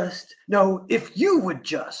would just. No, if you would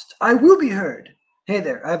just. I will be heard. Hey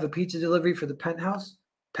there, I have a pizza delivery for the penthouse.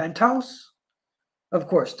 Penthouse? Of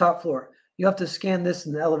course, top floor. You have to scan this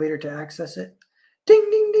in the elevator to access it. Ding,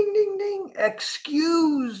 ding, ding, ding, ding.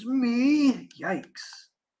 Excuse me. Yikes.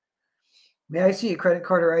 May I see a credit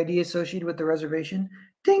card or ID associated with the reservation?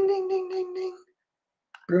 Ding, ding, ding, ding, ding.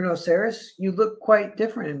 Bruno Saris, you look quite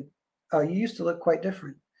different. You used to look quite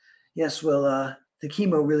different. Yes, well, the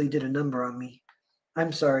chemo really did a number on me.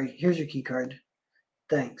 I'm sorry. Here's your key card.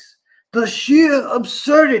 Thanks. The sheer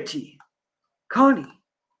absurdity. Connie.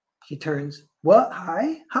 She turns. What?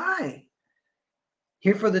 Hi.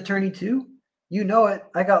 Here for the tourney too? You know it.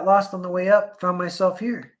 I got lost on the way up. Found myself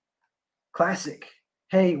here. Classic.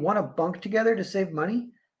 Hey, want to bunk together to save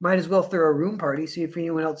money? Might as well throw a room party, see if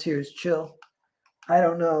anyone else here is chill. I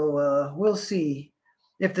don't know. We'll see.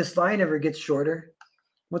 If this line ever gets shorter.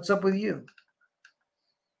 What's up with you?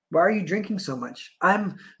 Why are you drinking so much?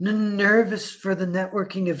 I'm nervous for the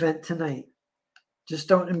networking event tonight. Just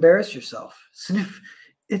don't embarrass yourself. Sniff.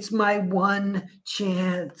 It's my one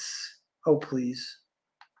chance. Oh, please.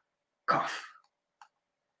 Cough.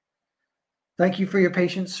 Thank you for your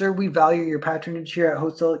patience, sir. We value your patronage here at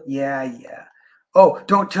Hotel. Yeah. Oh,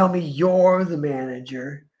 don't tell me you're the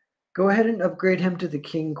manager. Go ahead and upgrade him to the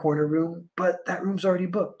king corner room, but that room's already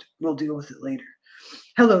booked. We'll deal with it later.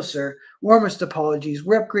 Hello, sir. Warmest apologies.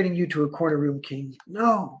 We're upgrading you to a corner room king.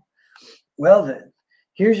 No. Well then,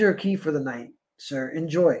 here's your key for the night, sir.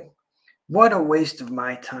 Enjoy. What a waste of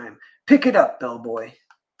my time. Pick it up, bellboy.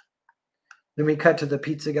 Then we cut to the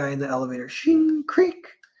pizza guy in the elevator. Shing, creak.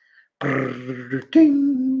 Brrr,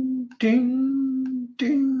 ding, ding,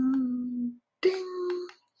 ding, ding.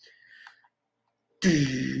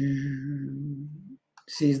 Ding.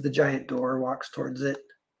 Sees the giant door, walks towards it.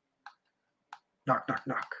 Knock, knock,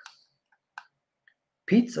 knock.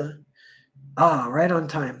 Pizza? Ah, right on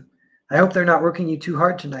time. I hope they're not working you too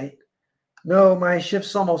hard tonight. No, my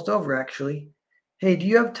shift's almost over, actually. Hey, do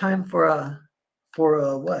you have time for a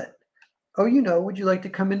what? Oh, would you like to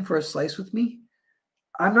come in for a slice with me?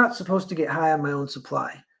 I'm not supposed to get high on my own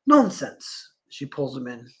supply. Nonsense. She pulls him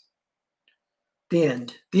in. The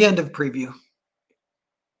end. The end of preview.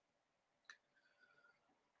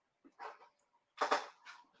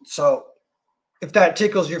 So, if that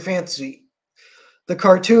tickles your fancy, the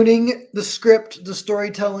cartooning, the script, the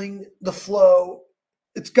storytelling, the flow,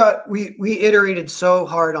 we iterated so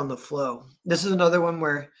hard on the flow. This is another one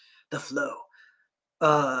where the flow.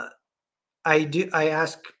 I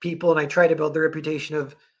ask people and I try to build the reputation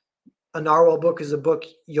of a narwhal book is a book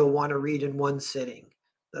you'll want to read in one sitting.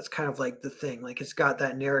 That's kind of like the thing. Like it's got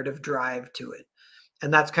that narrative drive to it.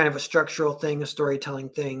 And that's kind of a structural thing, a storytelling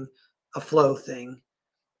thing, a flow thing.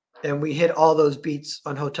 And we hit all those beats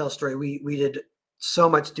on Hotel Story. We did so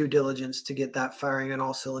much due diligence to get that firing on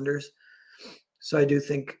all cylinders. So I do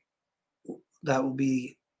think that will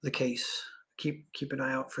be the case. Keep an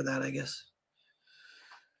eye out for that, I guess.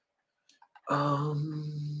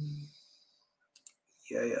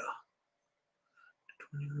 Yeah.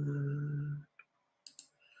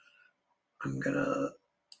 I'm gonna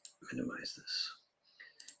minimize this.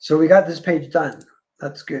 So we got this page done.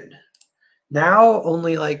 That's good. Now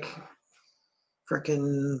only like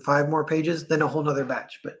freaking 5 more pages, then a whole nother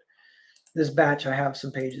batch. But this batch, I have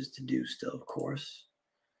some pages to do still, of course.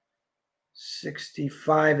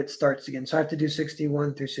 65, it starts again. So I have to do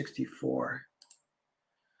 61 through 64.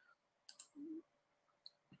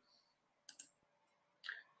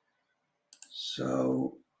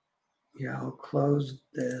 So, yeah, I'll close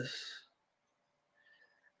this.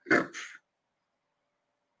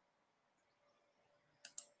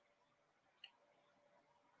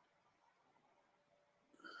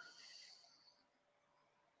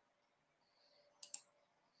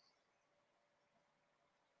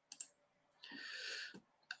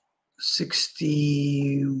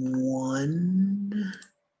 $61.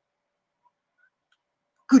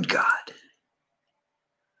 Good God.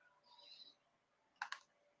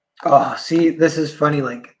 Oh, see, this is funny.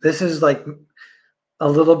 Like, this is like a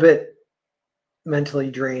little bit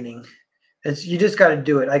mentally draining. You just got to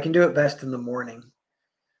do it. I can do it best in the morning.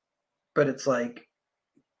 But it's like,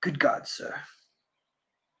 good God, sir.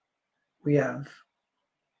 We have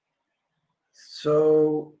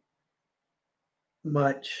so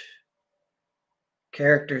much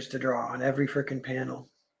characters to draw on every freaking panel.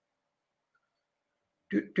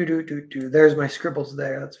 There's my scribbles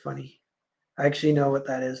there. That's funny. I actually know what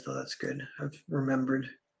that is, though. That's good. I've remembered.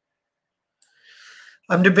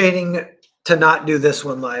 I'm debating to not do this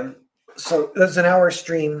one live. So it's an hour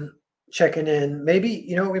stream, checking in. Maybe,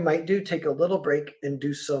 you know what we might do? Take a little break and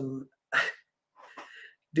do some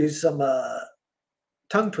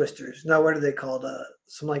tongue twisters. No, what are they called?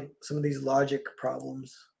 Some of these logic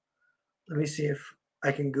problems. Let me see if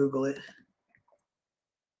I can Google it.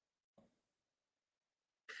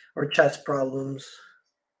 Or chess problems.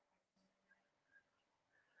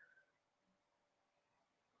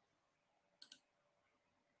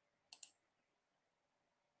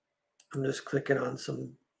 I'm just clicking on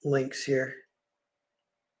some links here.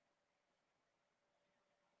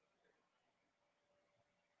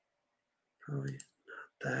 Probably not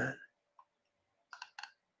that.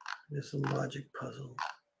 There's some logic puzzle.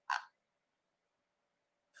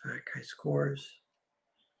 Fat guy scores.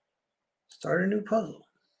 Start a new puzzle.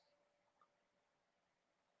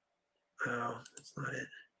 Oh, that's not it.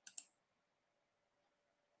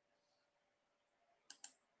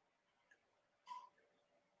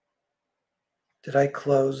 Did I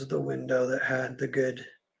close the window that had the good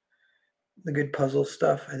puzzle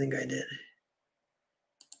stuff? I think I did.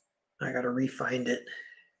 I gotta re-find it.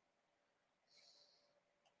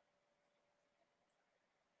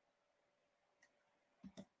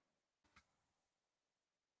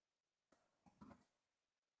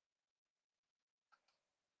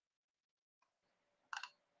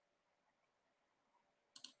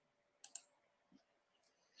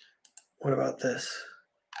 What about this?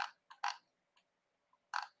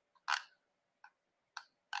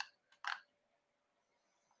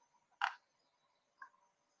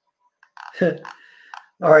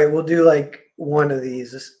 All right, we'll do like one of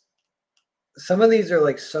these. Some of these are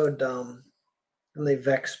like so dumb and they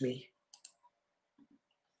vex me.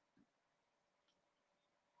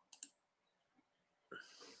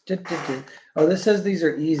 Oh, this says these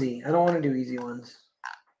are easy. I don't want to do easy ones. I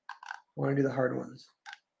want to do the hard ones.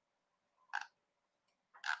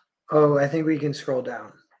 Oh, I think we can scroll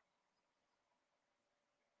down.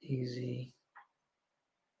 Easy.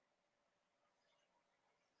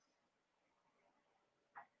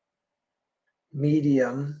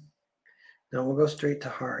 Medium. Now we'll go straight to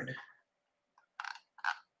hard.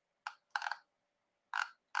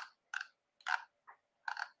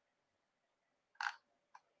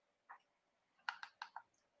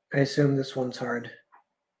 I assume this one's hard.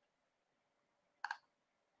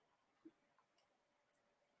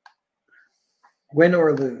 Win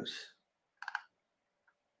or lose?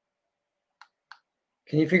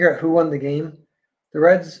 Can you figure out who won the game? The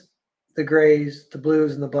Reds, the Grays, the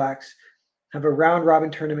Blues, and the Blacks have a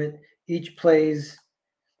round-robin tournament. Each plays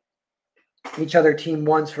each other team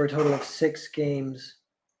once for a total of 6 games.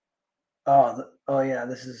 Oh yeah,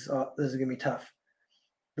 this is gonna be tough.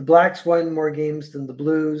 The Blacks won more games than the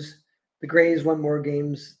Blues. The Grays won more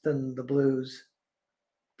games than the Blues.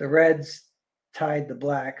 The Reds tied the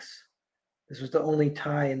Blacks. This was the only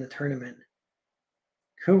tie in the tournament.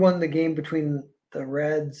 Who won the game between the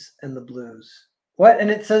Reds and the Blues? What?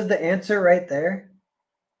 And it says the answer right there?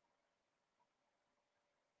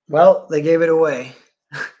 Well, they gave it away.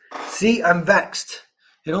 See, I'm vexed.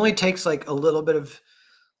 It only takes like a little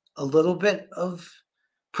bit of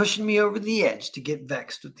pushing me over the edge to get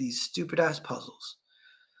vexed with these stupid ass puzzles.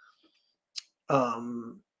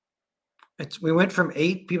 Um, we went from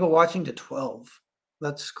 8 people watching to 12.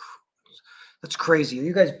 That's that's crazy. Are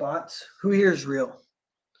you guys bots? Who here is real?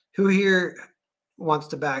 Who here wants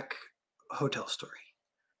to back Hotel Story?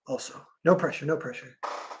 Also, no pressure, no pressure.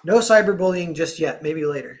 No cyberbullying just yet. Maybe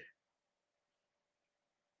later.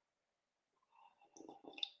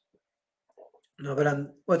 No,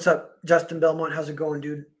 but what's up, Justin Belmont? How's it going,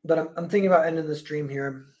 dude? But I'm thinking about ending the stream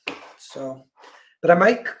here. So, but I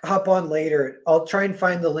might hop on later. I'll try and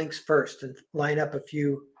find the links first and line up a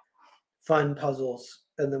few fun puzzles,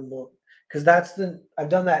 and then because I've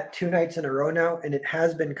done that 2 nights in a row now, and it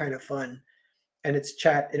has been kind of fun. And it's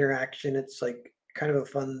chat interaction. It's like kind of a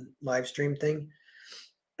fun live stream thing.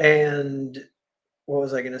 And what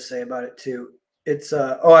was I going to say about it too? It's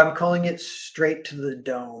I'm calling it Straight to the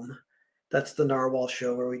Dome. That's the Narwhal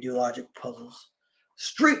show where we do logic puzzles.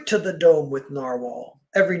 Straight to the Dome with Narwhal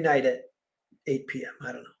every night at 8 p.m.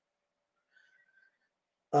 I don't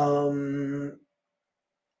know.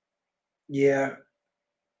 Yeah.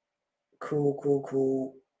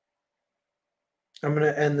 Cool. I'm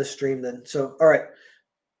gonna end the stream then. So, all right.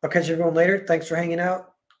 I'll catch everyone later. Thanks for hanging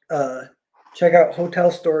out. Check out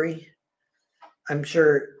Hotel Story. I'm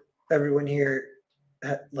sure everyone here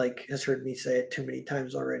has heard me say it too many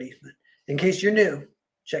times already. But in case you're new,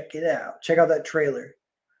 check it out. Check out that trailer.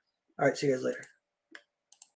 All right, see you guys later.